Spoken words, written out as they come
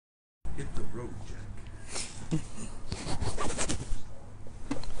Hit the road, Jack.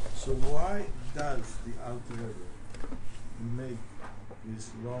 So why does the Alter Rebbe make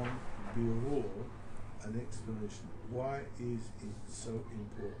this long birur an explanation? Why is it so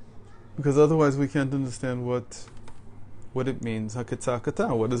important? Because otherwise we can't understand what it means.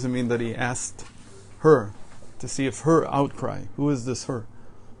 Haketzakata. What does it mean that he asked her to see if her outcry? Who is this her?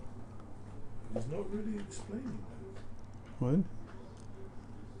 He's not really explaining that. What?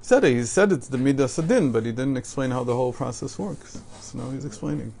 He said it's the Midas Adin, but he didn't explain how the whole process works. So now he's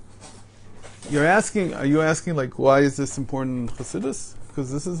explaining. Are you asking like why is this important in Chassidus?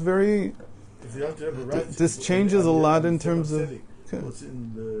 Because this is very... This changes a lot in terms of... What's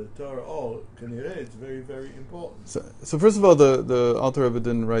in the Torah, it's very, very important. So first of all, the Alter Rebbe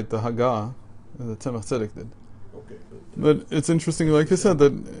didn't write the Haggah, the Tzemach Tzedek did. Okay, but it's interesting, like you said,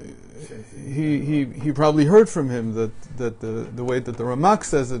 that he probably heard from him that the way that the Ramak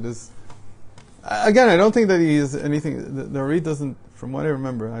says it is. Again, I don't think that he is anything. The Ari doesn't, from what I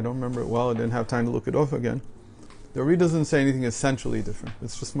remember, I don't remember it well. I didn't have time to look it off again. The Ari doesn't say anything essentially different.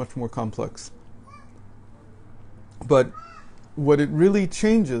 It's just much more complex. But what it really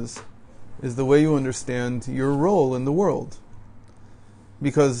changes is the way you understand your role in the world.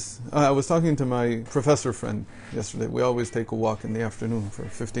 Because I was talking to my professor friend yesterday. We always take a walk in the afternoon for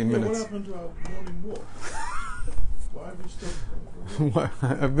 15 minutes. What happened to our morning walk? Why have you stopped?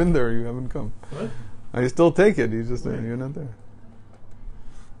 I've been there, you haven't come. What? I still take it, you just you're not there.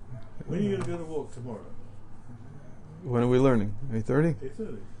 When are you going to go to walk tomorrow? When are we learning? 8:30?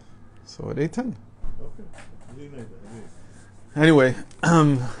 8:30. So at 8:10. Okay. Anyway,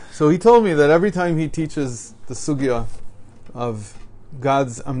 so he told me that every time he teaches the sugya of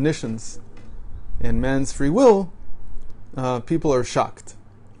God's omniscience and man's free will, people are shocked.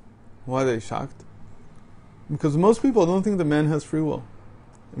 Why are they shocked? Because most people don't think that man has free will.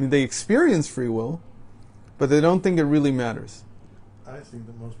 I mean, they experience free will, but they don't think it really matters. I think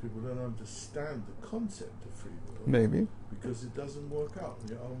that most people don't understand the concept of free will. Maybe. Because it doesn't work out in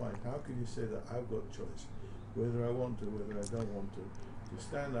your own mind. How can you say that I've got choice? Whether I want to, whether I don't want to. You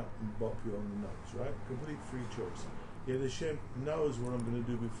stand up and bop you on the nose, right? Complete free choice. Yet Hashem knows what I'm going to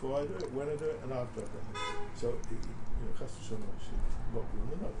do before I do it, when I do it, and after I've done it. So, Chas v'shalom, I should bop you on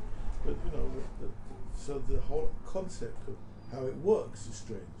the nose. But, so the whole concept of how it works is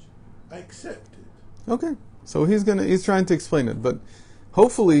strange. I accept it. Okay. So he's trying to explain it. But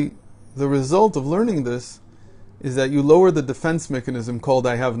hopefully the result of learning this is that you lower the defense mechanism called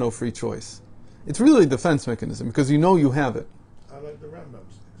I have no free choice. It's really a defense mechanism because you know you have it. I like the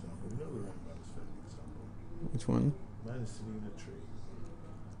Rambam's example. You know the Rambam's famous example. Which one? Man is sitting in a tree.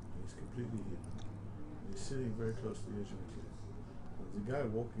 He's completely hidden. He's sitting very close to the edge of a cliff. There's a guy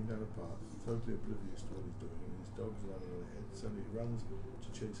walking down a path, totally oblivious to what he's doing, and his dog's running on ahead. Suddenly he runs to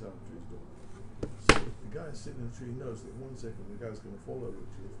chase after his dog. So the guy sitting in the tree knows that 1 second the guy's going to fall over a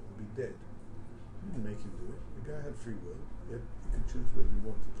cliff and be dead. He didn't make him do it. The guy had free will. He could choose whether he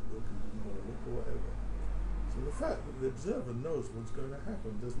wanted to look and didn't want to look or whatever. So the fact that the observer knows what's going to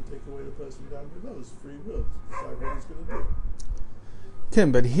happen doesn't take away the person down below's free will to decide what he's going to do.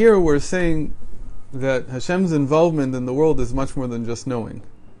 Kim, but here we're saying that Hashem's involvement in the world is much more than just knowing.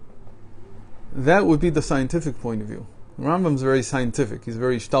 That would be the scientific point of view. Rambam's very scientific. He's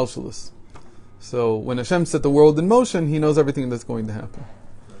very shtalshalus. So when Hashem set the world in motion, He knows everything that's going to happen.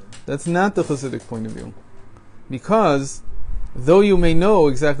 That's not the Hasidic point of view. Because, though you may know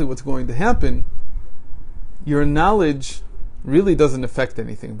exactly what's going to happen, your knowledge really doesn't affect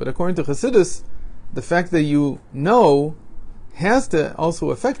anything. But according to Hasidus, the fact that you know has to also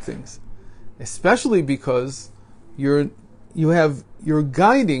affect things. Especially because you're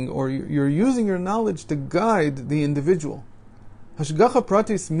guiding, or you're using your knowledge to guide the individual. Hashgacha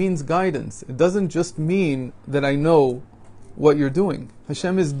pratis means guidance. It doesn't just mean that I know what you're doing.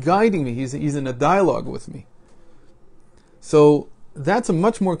 Hashem is guiding me. He's in a dialogue with me. So that's a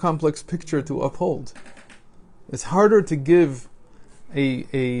much more complex picture to uphold. It's harder to give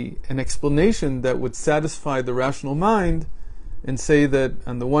an explanation that would satisfy the rational mind and say that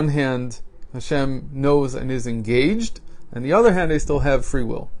on the one hand Hashem knows and is engaged, and the other hand I still have free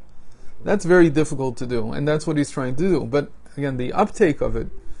will. That's very difficult to do, and that's what he's trying to do. But again, the uptake of it,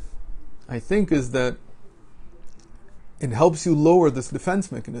 I think, is that it helps you lower this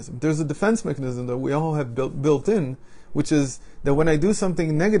defense mechanism. There's a defense mechanism that we all have built in, which is that when I do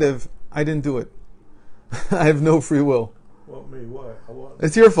something negative, I didn't do it. I have no free will. What, me? Why?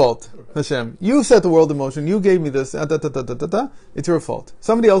 It's your fault, Hashem. You set the world in motion. You gave me this. It's your fault.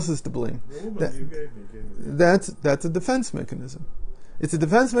 Somebody else is to blame. The woman you gave me. That's a defense mechanism. It's a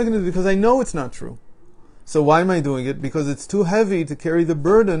defense mechanism because I know it's not true. So why am I doing it? Because it's too heavy to carry the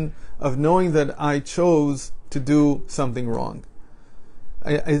burden of knowing that I chose to do something wrong.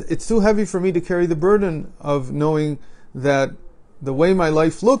 It's too heavy for me to carry the burden of knowing that the way my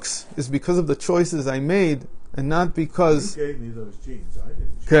life looks is because of the choices I made, and not because... You gave me those genes, I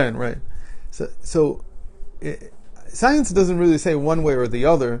didn't. Okay, right. So science doesn't really say one way or the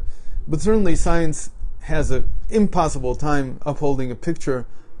other, but certainly science has an impossible time upholding a picture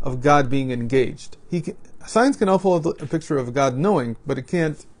of God being engaged. Science can uphold a picture of God knowing, but it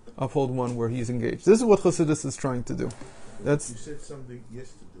can't uphold one where he's engaged. This is what Chassidus is trying to do. You said something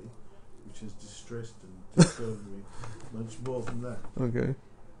yesterday which has distressed and disturbed me much more than that. Okay.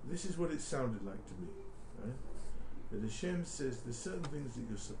 This is what it sounded like to me, right? That Hashem says there's certain things that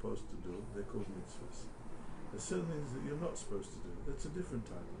you're supposed to do, they're called mitzvahs. There's certain things that you're not supposed to do, that's a different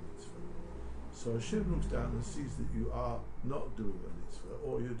type of mitzvah. So Hashem looks down and sees that you are not doing a mitzvah,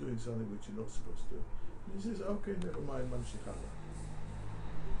 or you're doing something which you're not supposed to do. And he says, okay, never mind, mamshich ha'ala.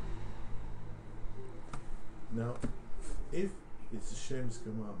 Now, if it's Hashem's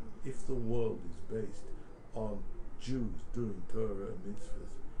commandment, if the world is based on Jews doing Torah and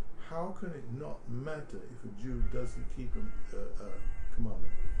mitzvahs, how can it not matter if a Jew doesn't keep a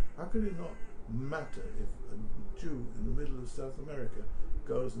commandment? How can it not matter if a Jew in the middle of South America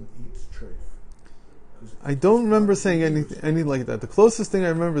goes and eats treif? I don't remember saying anything like that. The closest thing I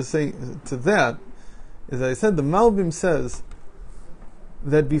remember saying to that is I said the Malbim says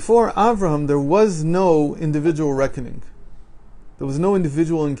that before Avraham there was no individual reckoning. There was no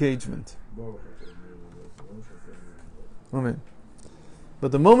individual engagement. Amen.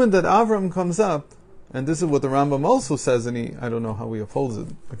 But the moment that Avraham comes up, and this is what the Rambam also says, and I don't know how he upholds it,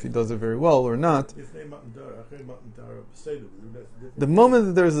 if he does it very well or not. The moment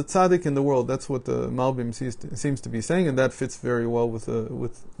that there's a tzaddik in the world, that's what the Malbim seems to be saying, and that fits very well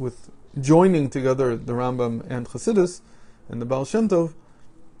with joining together the Rambam and Chassidus and the Baal Shem Tov,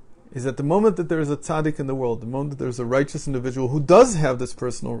 is that the moment that there is a tzaddik in the world, the moment that there's a righteous individual who does have this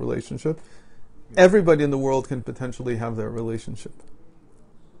personal relationship, everybody in the world can potentially have that relationship.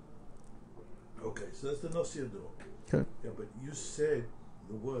 Okay, so that's the Nasi Ador. Okay. Yeah, but you said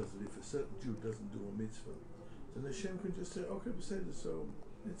the words that if a certain Jew doesn't do a mitzvah, then Hashem can just say, okay, Beseder, so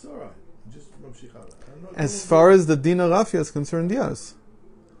it's all right. Just mamshich ha'ala. As far as the Dina Rafia is concerned, yes.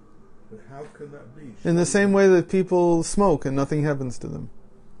 But how can that be? In the same way that people smoke and nothing happens to them.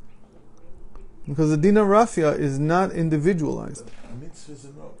 Because the Dina Rafia is not individualized. Mitzvahs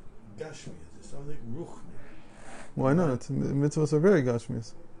are not gashmias, it's something ruchni. Why not? Mitzvahs are very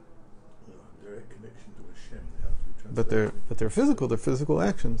gashmias. Direct connection to Hashem, they have to be translated. But they're physical. They're physical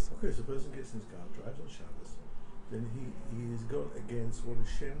actions. Okay, so a person gets in his car, drives on Shabbos, then he is going against what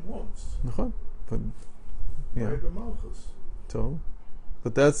Hashem wants. But yeah. So,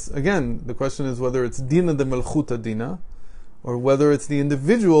 but that's again the question is whether it's Dina de Melchuta Dina, or whether it's the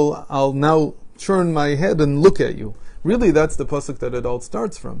individual. I'll now turn my head and look at you. Really, that's the pasuk that it all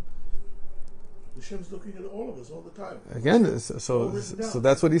starts from. Hashem's looking at all of us all the time. Again, so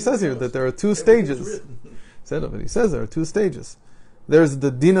that's what he says here, that there are two stages. He says there are two stages. There's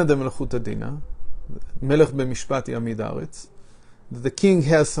the Dina de Melchuta Dina, Melech b'mishpat yamid haaretz. The king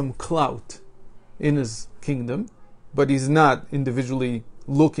has some clout in his kingdom, but he's not individually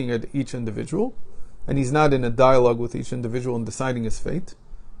looking at each individual, and he's not in a dialogue with each individual and deciding his fate.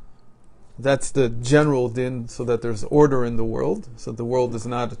 That's the general din, so that there's order in the world, so the world is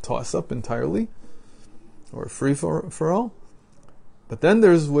not a toss-up entirely, or free for all. But then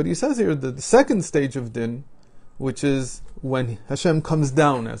there's what he says here, the second stage of din, which is when Hashem comes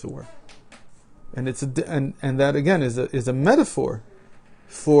down, as it were. And it's and that again is a metaphor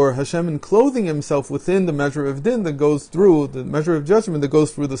for Hashem enclothing himself within the measure of din that goes through, the measure of judgment that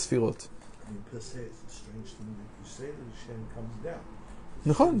goes through the sefirot. I mean, per se, it's a strange thing that you say that Hashem comes down.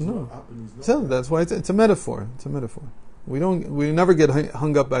 No. So that's why it's a metaphor. It's a metaphor. We never get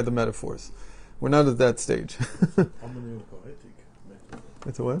hung up by the metaphors. We're not at that stage.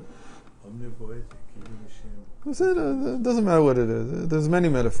 It's a what? It doesn't matter what it is. There's many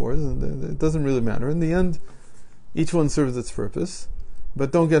metaphors, and it doesn't really matter. In the end, each one serves its purpose,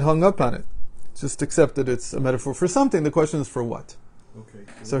 but don't get hung up on it. Just accept that it's a metaphor for something. The question is for what? Okay.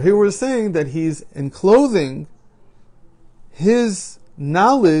 So here we're saying that he's enclothing his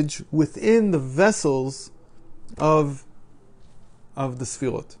knowledge within the vessels of the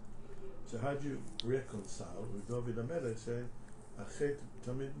Sfirot. So how do you reconcile with David HaMelech saying, Achet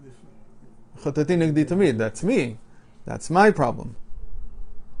tamid Chatati negdi tamid? That's me. That's my problem.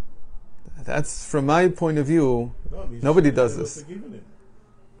 That's from my point of view. Nobody does this.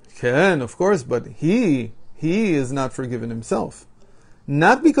 Can, of course, but he is not forgiven himself.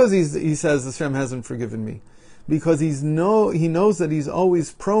 Not because he says Hashem hasn't forgiven me, because he knows that he's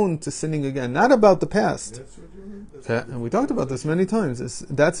always prone to sinning again. Not about the past. That's what you mean? And we talked about this many times.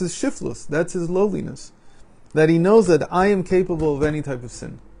 That's his shiftless. That's his lowliness. That he knows that I am capable of any type of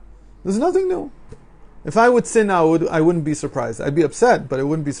sin. There's nothing new. If I would sin now, I wouldn't be surprised. I'd be upset, but I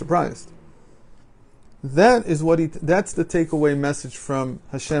wouldn't be surprised. That's the takeaway message from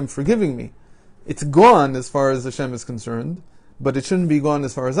Hashem forgiving me. It's gone as far as Hashem is concerned, but it shouldn't be gone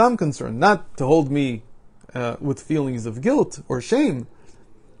as far as I'm concerned. Not to hold me with feelings of guilt or shame,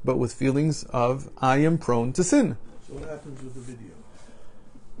 but with feelings of I am prone to sin. So what happens with the video?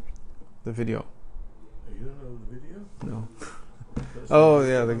 The video. You don't know the video? No. So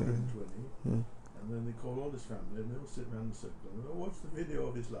yeah. 120, and then they call all his family, and they all sit around in a circle, and they'll watch the video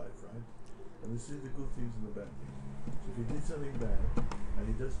of his life, right? And they see the good things and the bad things. So if he did something bad, and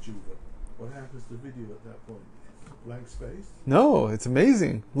he does tshuva, what happens to the video at that point? It's a blank space? No, it's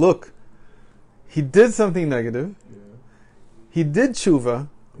amazing. Look, he did something negative. Yeah. He did tshuva.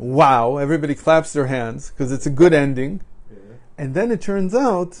 Wow, everybody claps their hands because it's a good ending. Yeah. And then it turns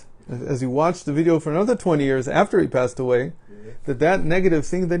out, as you watch the video for another 20 years after he passed away, that negative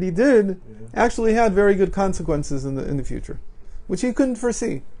thing that he did actually had very good consequences in the future, which he couldn't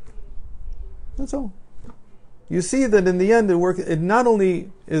foresee. That's all. You see that in the end it not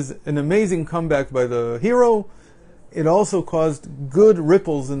only is an amazing comeback by the hero, it also caused good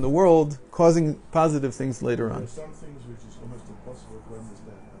ripples in the world, causing positive things later There on. are some things which is almost impossible to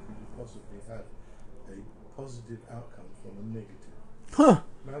understand how you could possibly have a positive outcome from a negative. Huh.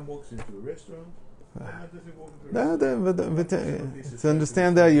 Man walks into a restaurant. Man doesn't walk into a restaurant. To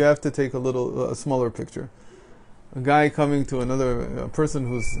understand that, you have to take a smaller picture. A guy coming to another person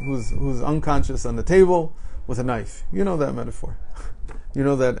who's unconscious on the table with a knife. You know that metaphor. You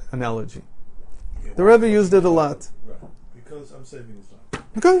know that analogy. Yeah, The Rebbe used it a lot. Right. Because I'm saving his life.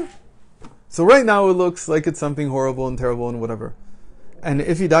 Okay. So right now it looks like it's something horrible and terrible and whatever. And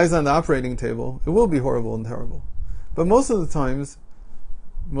if he dies on the operating table, it will be horrible and terrible. But most of the times,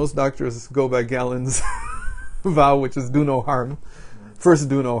 most doctors go by Galen's vow, which is do no harm. First,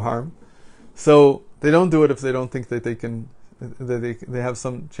 do no harm. So they don't do it if they don't think that they have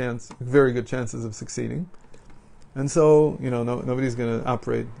some chance, very good chances of succeeding. And so, nobody's going to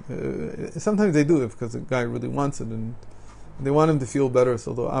operate. Sometimes they do it because the guy really wants it and they want him to feel better,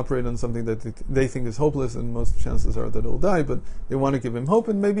 so they'll operate on something that they think is hopeless, and most chances are that he'll die, but they want to give him hope,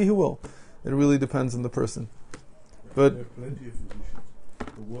 and maybe he will. It really depends on the person. But there are plenty of physicians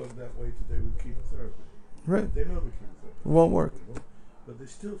who work that way today with chemotherapy. Right. They know the chemotherapy. It won't work. But they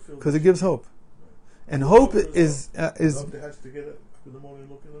still feel... Because it gives hope. And hope is Doctor has to get up in the morning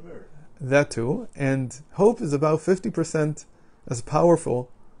and look in the mirror. That too. And hope is about 50% as powerful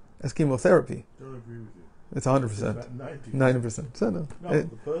as chemotherapy. Don't agree with you. It's 100%. It's about 90%. So no. The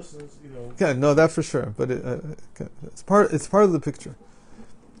person's, Yeah, no, that for sure. But it's part of the picture.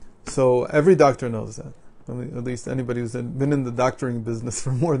 So every doctor knows that. At least anybody who's been in the doctoring business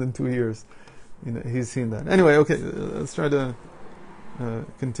for more than 2 years, he's seen that. Anyway, okay, let's try to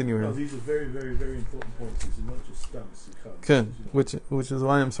continue here. No, these are very, very, very important points. These are not just stunts. Okay, which is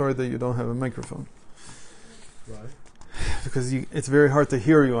why I'm sorry that you don't have a microphone. Right. Because it's very hard to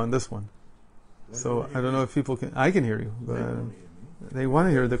hear you on this one. So I don't know if people can. I can hear you, but they want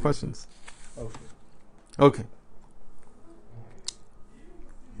to hear the questions. Okay.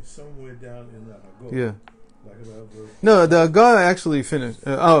 You're somewhere down in the Agor. Yeah. Like about No, the Agor actually finished.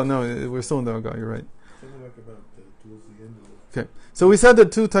 Oh no, we're still in the Agor. You're right. Something like about towards the end of it. Okay. So we said there are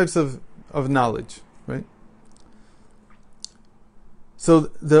two types of knowledge, right? So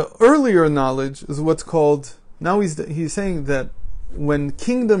the earlier knowledge is what's called. Now he's saying that when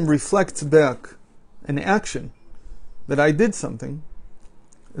kingdom reflects back an action, that I did something,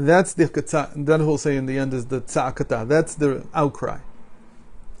 that's the that he'll say in the end is the tza'akata. That's the outcry.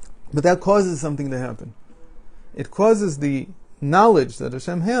 But that causes something to happen. It causes the knowledge that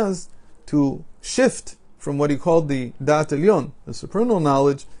Hashem has to shift from what he called the da'at elyon, the supernal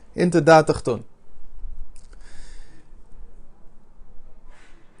knowledge, into da'at tachton.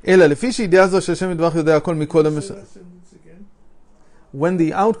 When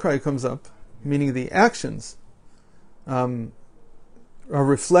the outcry comes up, meaning the actions are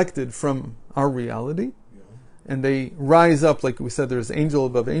reflected from our reality, and they rise up, like we said, there's angel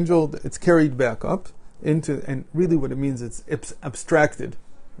above angel, it's carried back up into, and really what it means, it's abstracted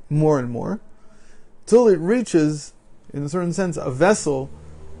more and more, till it reaches, in a certain sense, a vessel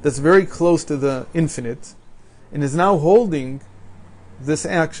that's very close to the infinite, and is now holding this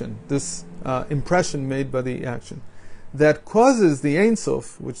action, this impression made by the action, that causes the Ein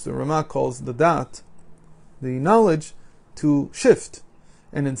Sof, which the Ramah calls the Dat, the knowledge, to shift.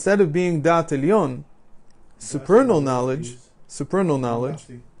 And instead of being Dat Elyon, supernal knowledge,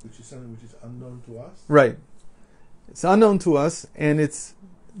 which is something which is unknown to us. Right. It's unknown to us, and it's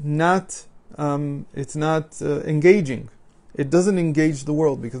not engaging. It doesn't engage the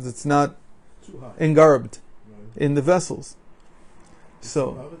world because it's not engarbed in the vessels.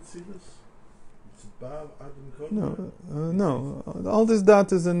 So no, all this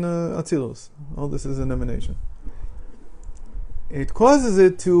dat is in Atzilus. All this is an emanation. It causes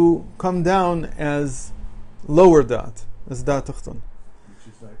it to come down as lower dat, as dat tachton, which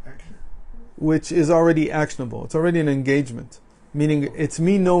is like action, which is already actionable. It's already an engagement, meaning it's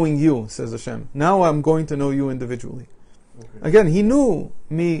me knowing you, says Hashem. Now I'm going to know you individually. Okay. Again, He knew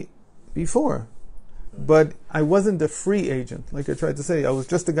me before, but I wasn't a free agent, like I tried to say. I was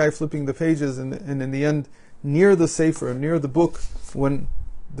just a guy flipping the pages, and in the end, near the sefer, near the book, when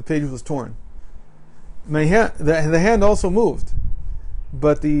the page was torn. My hand, the hand also moved,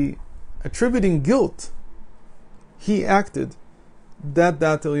 but the attributing guilt, He acted. That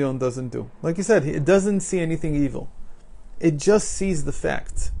Elyon doesn't do. Like you said, it doesn't see anything evil. It just sees the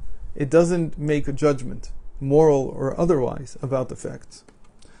facts. It doesn't make a judgment, moral or otherwise, about the facts.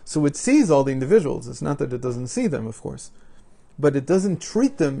 So it sees all the individuals. It's not that it doesn't see them, of course, but it doesn't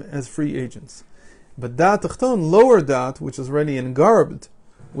treat them as free agents. But Dat Tachton, lower Dat, which is already engarbed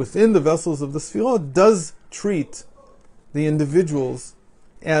within the vessels of the Sfirot, does treat the individuals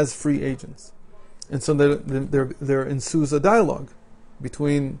as free agents. And so there ensues a dialogue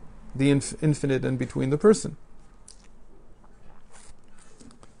between the infinite and between the person.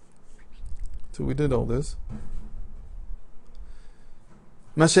 So we did all this.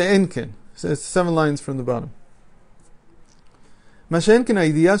 Masha'enken. So it's 7 lines from the bottom. Masha'enken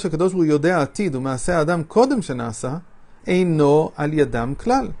הידיעה שהקדוש ברוך הוא יודע העתיד ומעשה האדם קודם שנעשה אינו על ידם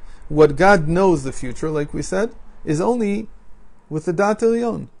כלל. What God knows the future, like we said, is only with the Dat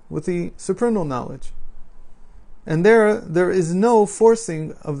Elyon, with the supernal knowledge. And there is no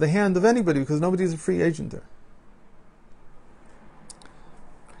forcing of the hand of anybody, because nobody is a free agent there.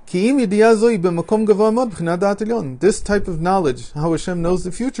 This type of knowledge, how Hashem knows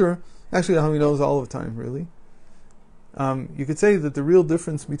the future, actually how He knows all of time, really. You could say that the real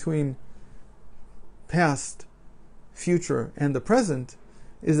difference between past, future, and the present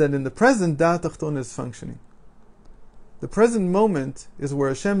is that in the present, Dat Tachton is functioning. The present moment is where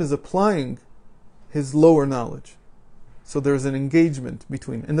Hashem is applying His lower knowledge. So there's an engagement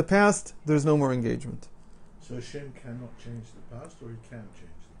between. In the past, there's no more engagement. So Hashem cannot change the past, or He can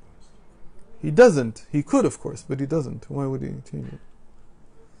change the past? He doesn't. He could, of course, but He doesn't. Why would He change it?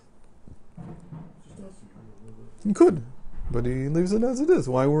 He could, but He leaves it as it is.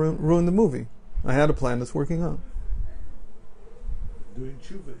 Why ruin the movie? I had a plan that's working out. Doing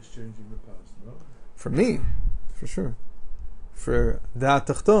tshuva is changing the past, no? For me, for sure. For Dat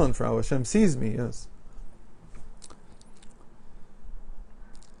Tachton, for how Hashem sees me, yes.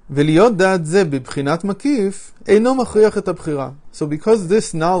 ולהיות דעת זה בבחינת מקיף, אינו מכריח את הבחירה. So because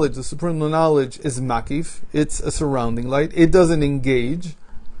this knowledge, the supernal knowledge, is makif, it's a surrounding light, it doesn't engage,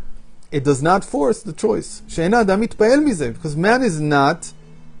 it does not force the choice. שאין האדם מתפעל מזה, because man is not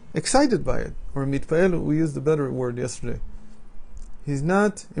excited by it. Or מתפעל, we used a better word yesterday. He's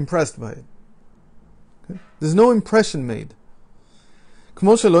not impressed by it. Okay? There's no impression made.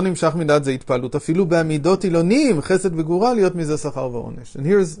 כמו שלא נמשך מדעת זה התפעלות, אפילו בעמידות אילונים, חסד וגבורה, להיות מזה שכר ועונש. And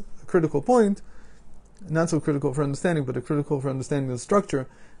here's a critical point, not so critical for understanding, but critical for understanding the structure.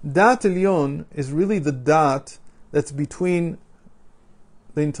 Dat Elyon is really the dat that's between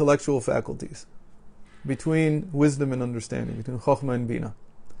the intellectual faculties, between wisdom and understanding, between Chokhmah and Bina.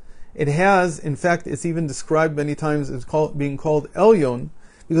 It has, in fact, it's even described many times as being called Elyon,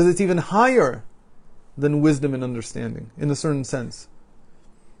 because it's even higher than wisdom and understanding, in a certain sense.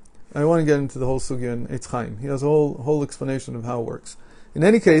 I want to get into the whole sugya in Eitz Chaim. He has a whole explanation of how it works. In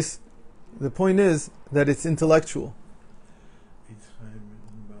any case, the point is that it's intellectual. Eitz Chaim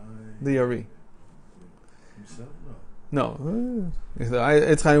written by The Ari. himself? No.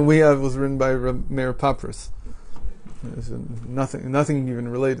 Eitz Chaim we have was written by Meir Papyrus. There's nothing even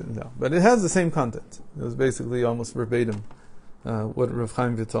related to that. But it has the same content. It was basically almost verbatim what Rav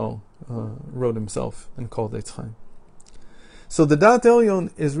Chaim Vital wrote himself and called Eitz Chaim. So the Dat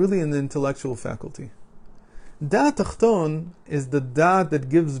Elyon is really an intellectual faculty. Dat Tachton is the Dat that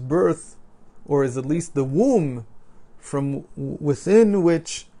gives birth, or is at least the womb from within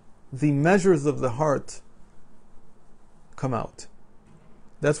which the measures of the heart come out.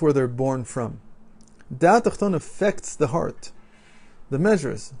 That's where they're born from. Dat Tachton affects the heart. The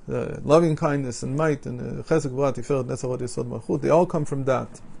measures, the loving kindness and might and Chesed Gvura Tiferet Netzach Yesod Malchut, they all come from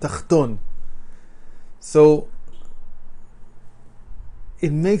Dat Tachton. So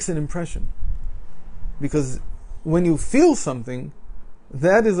it makes an impression. Because when you feel something,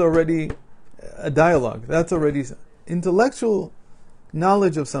 that is already a dialogue. That's already intellectual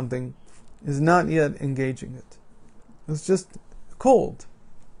knowledge of something is not yet engaging it. It's just cold,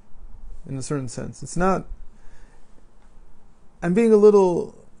 in a certain sense. It's not. I'm being a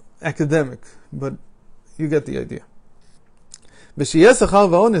little academic, but you get the idea. But sachar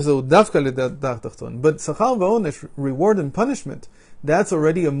va'onesh, reward and punishment, that's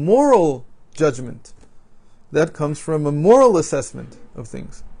already a moral judgment. That comes from a moral assessment of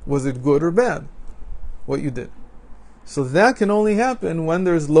things. Was it good or bad, what you did? So that can only happen when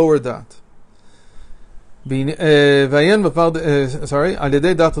there's lower dat. And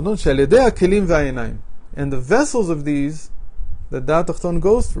the vessels of these that dat tachton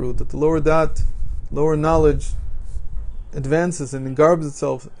goes through, that the lower knowledge advances and engarbs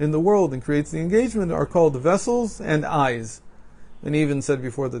itself in the world and creates the engagement, are called vessels and eyes. And he even said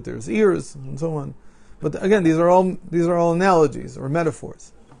before that there's ears and so on. But again, these are all analogies or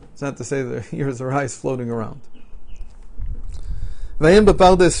metaphors. It's not to say that ears or eyes floating around. We didn't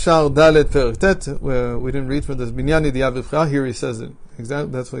read from this. Here he says it.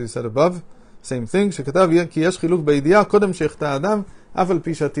 Exactly, that's what he said above. Same thing. We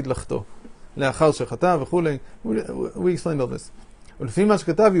explained all this. He's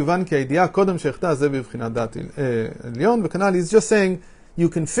just saying you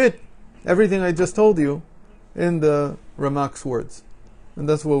can fit everything I just told you in the Ramak's words. And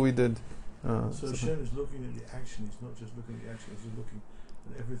that's what we did. So Hashem is looking at the action. He's not just looking at the action. He's looking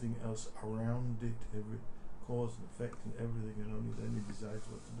at everything else around it, every cause and effect and everything, and only then he decides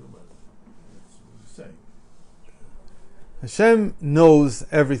what to do about it. That's what he's saying. Hashem knows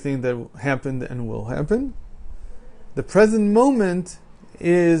everything that happened and will happen. The present moment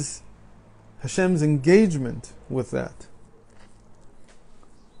is Hashem's engagement with that.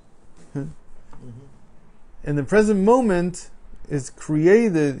 And the present moment is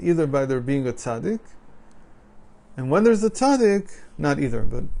created either by there being a tzaddik, and when there's a tzaddik, not either,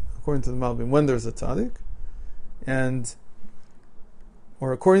 but according to the Malbim, when there's a tzaddik,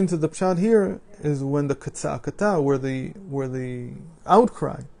 or according to the pshat here, is when the katza'akata, where the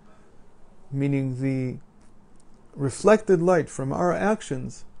outcry, meaning the reflected light from our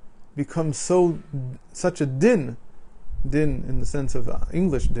actions, becomes such a din in the sense of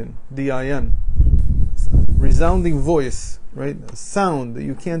English din, D-I-N, resounding voice, right? A sound that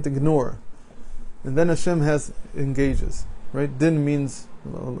you can't ignore. And then Hashem engages, right? Din means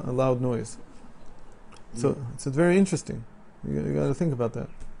a loud noise. So it's very interesting. You got to think about that.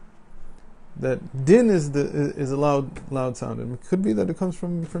 That din is a loud sound, and it could be that it comes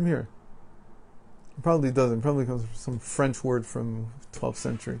from here. It probably doesn't. It probably comes from some French word from 12th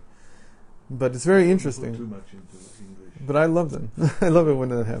century. But it's very interesting. Too much into English. But I love them. I love it when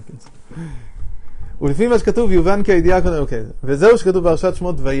that happens. ולפי מה שכתוב יובן כידיעה קודם, okay. וזהו שכתוב בפרשת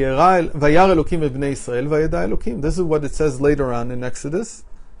שמות וירא אלוקים את בני ישראל וידע אלוקים. This is what it says later on in Exodus,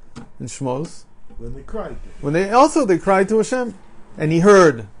 in Shmos. When they cried. When they cried to Hashem, and he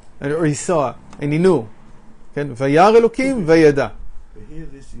heard, or he saw, and he knew. וירא אלוקים וידע. But here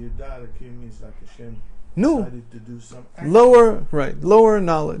this ידע אלוקים means like Hashem knew. decided to do some action. Lower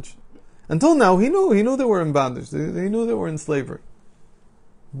knowledge. Until now, he knew they were in bondage. They knew they were in slavery.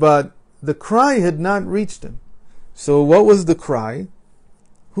 But the cry had not reached him. So what was the cry?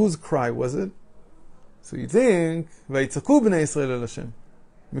 Whose cry was it? So you think, ויצעקו בני ישראל אל השם.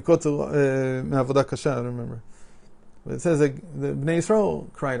 מעבודה קשה, I don't remember. But it says that the Bnei Israel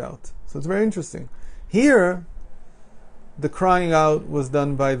cried out. So it's very interesting. Here, the crying out was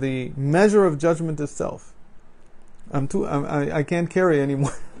done by the measure of judgment itself. I can't carry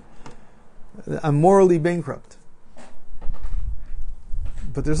anymore. I'm morally bankrupt.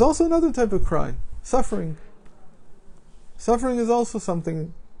 But there's also another type of cry, suffering. Suffering is also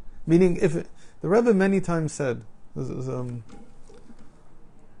something, meaning the Rebbe many times said,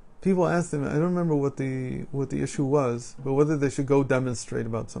 people asked him, I don't remember what the issue was, but whether they should go demonstrate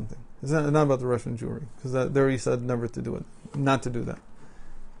about something. It's not about the Russian Jewry, because there he said never to do it, not to do that.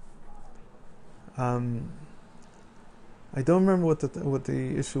 I don't remember what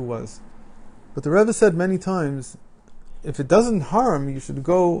the issue was, but the Rebbe said many times, if it doesn't harm, you should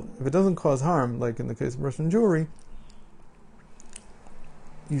go. If it doesn't cause harm, like in the case of Russian Jewry,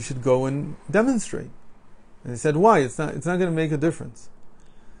 you should go and demonstrate. And he said, why? It's not going to make a difference.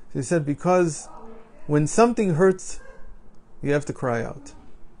 So he said, because when something hurts, you have to cry out.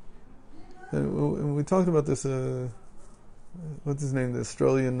 And we talked about this. What's his name? The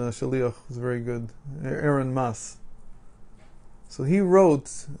Australian shaliach was very good. Aaron Maas. So he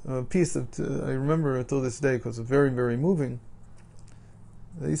wrote a piece I remember until this day because it's very, very moving.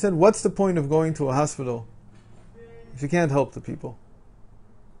 He said, what's the point of going to a hospital if you can't help the people?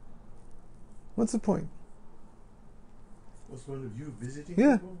 What's the point? What's the point of you visiting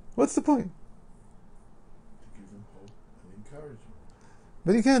Yeah, people? what's the point? To give them hope and encouragement.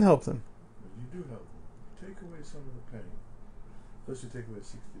 But you can't help them. But you do help them. Take away some of the pain. First you take away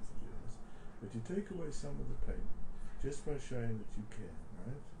 60 years, but you take away some of the pain just by showing that you can,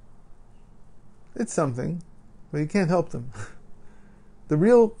 right? It's something, but you can't help them. The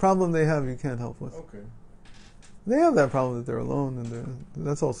real problem they have, you can't help with. Okay. They have that problem that they're alone, and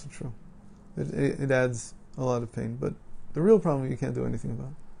that's also true. It adds a lot of pain, but the real problem you can't do anything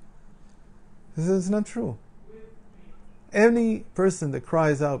about. It's not true. Any person that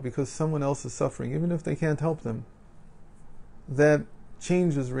cries out because someone else is suffering, even if they can't help them, that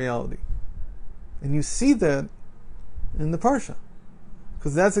changes reality. And you see that in the Parsha.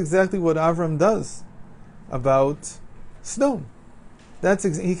 Because that's exactly what Avram does about Sodom.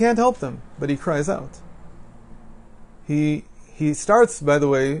 He can't help them, but he cries out. He starts, by the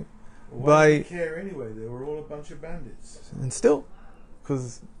way, Why did he care anyway? They were all a bunch of bandits. And still,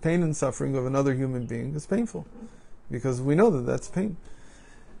 because pain and suffering of another human being is painful. Because we know that that's pain.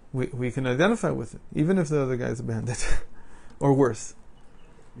 We can identify with it, even if the other guy's a bandit. Or worse.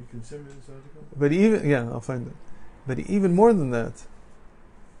 You can send me this article? But I'll find it. But even more than that,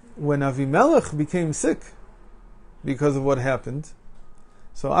 when Avimelech became sick because of what happened,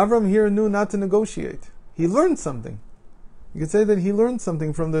 so Avram here knew not to negotiate. He learned something. You could say that he learned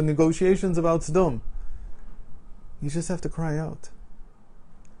something from the negotiations about Sodom. You just have to cry out.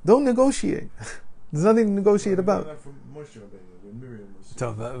 Don't negotiate. There's nothing to negotiate about. That from Moshe Rabbeinu, when Miriam was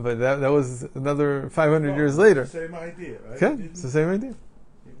So, but that was another 500 years later. It's the same idea, right? Okay, it's the same idea.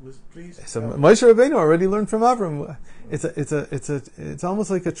 It was please. So Moshe Rabbeinu already learned from Avram. It's almost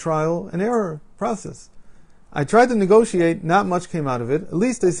like a trial and error process. I tried to negotiate, not much came out of it. At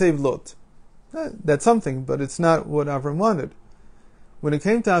least I saved Lot. That's something, but it's not what Avram wanted. When it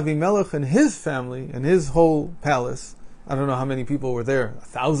came to Avimelech and his family and his whole palace, I don't know how many people were there,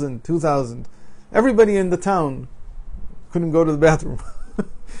 1,000, 2,000. Everybody in the town couldn't go to the bathroom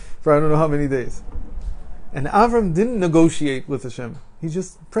for I don't know how many days. And Avram didn't negotiate with Hashem. He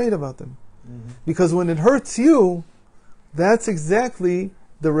just prayed about them. Mm-hmm. Because when it hurts you, that's exactly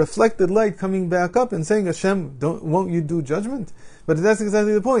the reflected light coming back up and saying, Hashem, won't you do judgment? But that's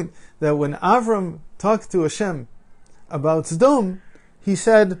exactly the point. That when Avram talked to Hashem about Sodom, he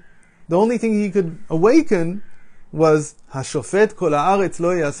said the only thing he could awaken was Hashofet kol haaretz lo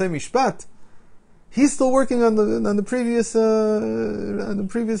yaseh mishpat. He's still working on the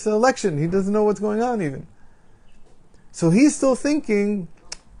previous election. He doesn't know what's going on even. So he's still thinking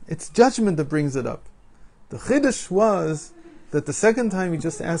it's judgment that brings it up. The chiddush was that the second time he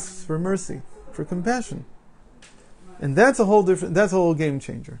just asks for mercy, for compassion. And that's a whole game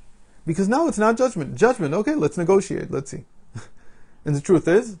changer. Because now it's not judgment. Judgment, okay, let's negotiate, let's see. And the truth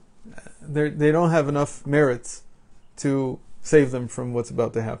is, they don't have enough merits to save them from what's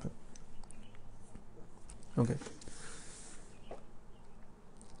about to happen. Okay.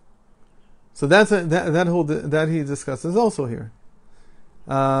 So that he discusses also here.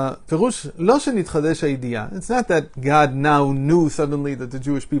 Perush lo shenitchadesh ha'idiyah. It's not that God now knew suddenly that the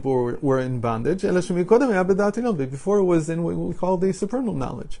Jewish people were in bondage. Ela shemikodem haya b'dat elyon. But before it was in what we call the supernal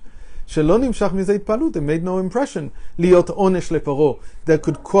knowledge. Shelo nimshach mizeh hitpalut. It made no impression liot onesh leparo that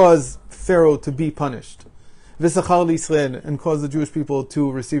could cause Pharaoh to be punished. V'sachar liYisrael, and cause the Jewish people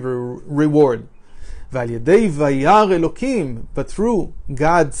to receive a reward. V'al yedei vayar Elokim, but through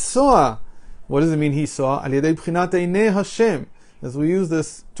God saw. What does it mean he saw? Al yedei b'chinat einei Hashem. As we use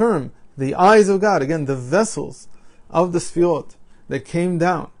this term, the eyes of God, again, the vessels of the Sfirot that came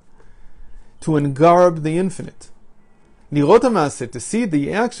down to engarb the infinite. Lirot ha'maaseh, to see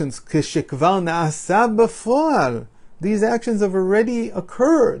the actions, k'shekvar na'asa b'foal. These actions have already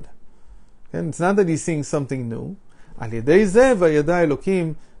occurred. And it's not that he's seeing something new. Al yedei zeh vayada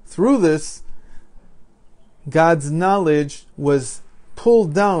Elokim, through this, God's knowledge was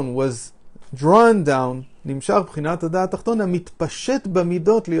pulled down, was drawn down. So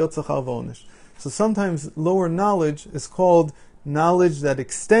sometimes lower knowledge is called knowledge that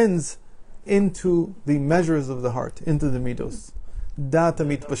extends into the measures of the heart, into the midos. Data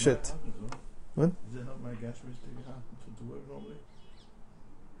mitpashet. What? Does it help my gastric to work normally?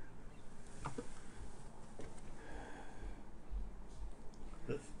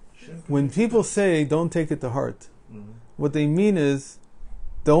 When people say don't take it to heart, what they mean is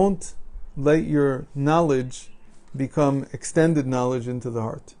don't let your knowledge become extended knowledge into the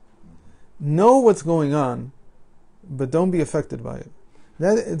heart. Know what's going on, but don't be affected by it.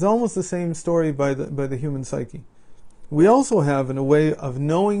 It's almost the same story by the human psyche. We also have in a way of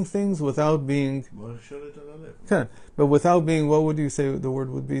knowing things without being, okay, but without being, what would you say the word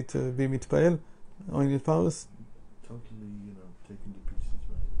would be to be mitpael? On your palace? Totally, taken to pieces,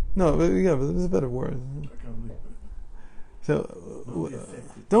 right? No, but yeah, but there's a better word. I can't believe it. So,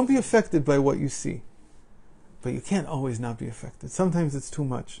 don't be affected by what you see. But you can't always not be affected. Sometimes it's too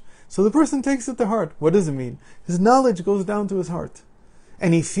much. So the person takes it to heart. What does it mean? His knowledge goes down to his heart.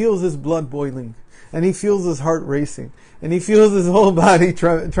 And he feels his blood boiling. And he feels his heart racing. And he feels his whole body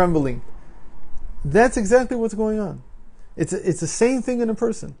trembling. That's exactly what's going on. It's the same thing in a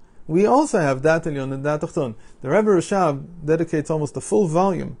person. We also have Dat Elyon and Dat Tachton. The Rebbe Rashab dedicates almost a full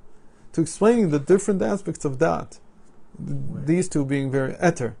volume to explaining the different aspects of Dat. These two being very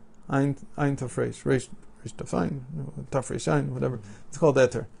eter. Ein Tafresh. Resh Tafein. Tafresh Ein. Whatever. It's called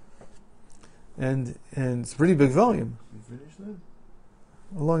eter. And it's a pretty big volume. You finished that?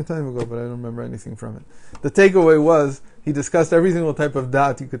 A long time ago, but I don't remember anything from it. The takeaway was he discussed every single type of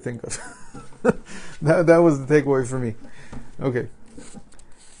Dat you could think of. that was the takeaway for me. Okay.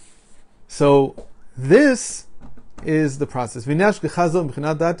 So this is the process. In the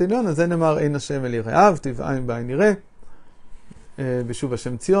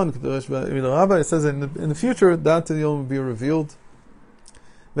future, Dat Elyon will be revealed.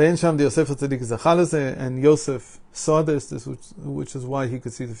 And Yosef saw this, which is why he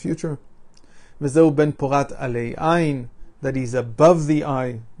could see the future. That he's above the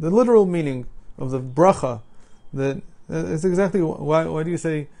eye. The literal meaning of the bracha, that is exactly why do you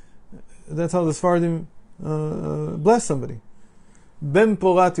say that's how the Sfardim bless somebody. Ben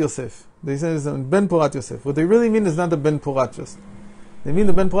Porat Yosef. They say it's Ben Porat Yosef. What they really mean is not the Ben Porat just. They mean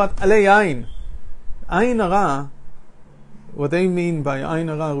the Ben Porat Alei Ain. Ain Ara. What they mean by Ain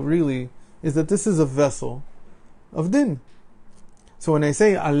Ara really is that this is a vessel of din. So when I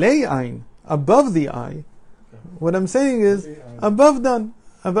say Alei Ain, above the eye, what I'm saying is above dan,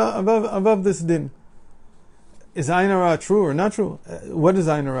 above this din. Is Ain Ara true or not true? What is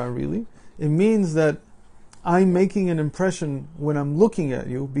Ain Ara really? It means that I'm making an impression when I'm looking at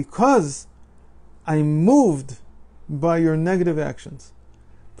you because I'm moved by your negative actions.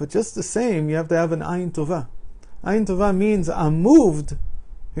 But just the same, you have to have an Ain Tova. Ain Tova means I'm moved.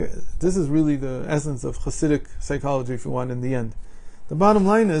 This is really the essence of Hasidic psychology, if you want, in the end. The bottom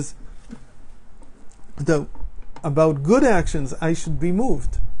line is that about good actions, I should be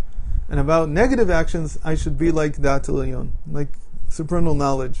moved. And about negative actions, I should be like Dat Elyon, like supernal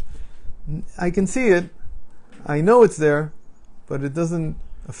knowledge. I can see it, I know it's there, but it doesn't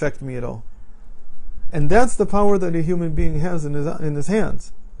affect me at all. And that's the power that a human being has in his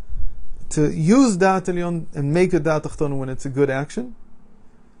hands. To use Dat Elyon and make a Dat Tachton when it's a good action,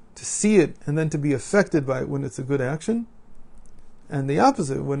 to see it and then to be affected by it when it's a good action, and the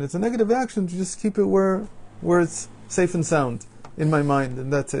opposite, when it's a negative action, to just keep it where it's safe and sound in my mind,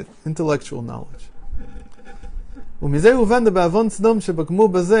 and that's it, intellectual knowledge. ומזה יובן בעוון סדום שבקמו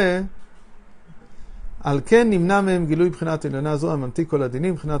בזה, על כן נמנע מהם גילוי בחינת עליונה זו הממתיק כל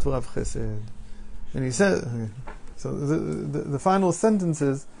הדינים בחינת ורב חסד. And he said, so the final sentence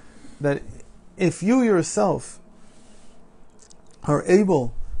is that if you yourself are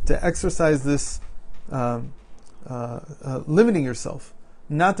able to exercise this limiting yourself,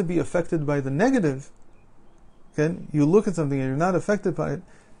 not to be affected by the negative, okay? You look at something and you're not affected by it,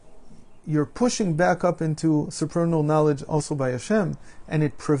 you're pushing back up into supernal knowledge also by Hashem, and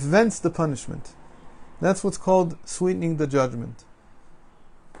it prevents the punishment. That's what's called sweetening the judgment.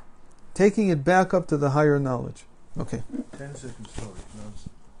 Taking it back up to the higher knowledge. Okay. 10-second story.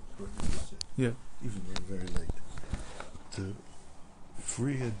 Yeah. Even though very late. The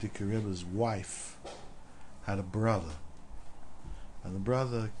Freya Dikareba's wife had a brother, and the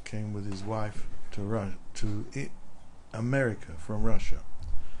brother came with his wife to America from Russia,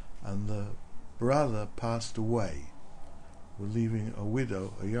 and the brother passed away. We're leaving a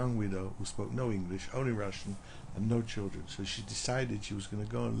young widow who spoke no English, only Russian, and no children. So she decided she was going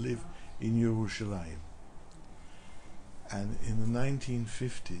to go and live in Yerushalayim. And in the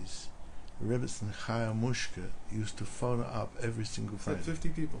 1950s, Rebbetzin Chaya Mushka used to phone her up every single Friday. 50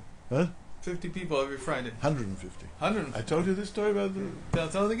 people. Huh? 50 people every Friday. 150. 150. I told you this story about the...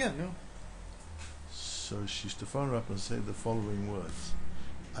 Tell it again, no? So she used to phone her up and say the following words.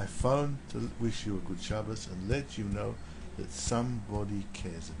 I phoned to wish you a good Shabbos and let you know that somebody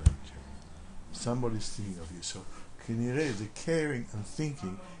cares about you. Somebody's thinking of you. So, kinireh, the caring and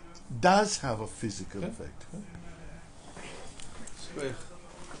thinking does have a physical effect.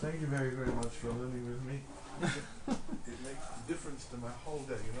 Thank you very, very much for living with me. It makes a difference to my whole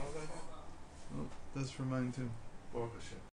day, you know that? Well, that's for mine too. Baruch Hashem.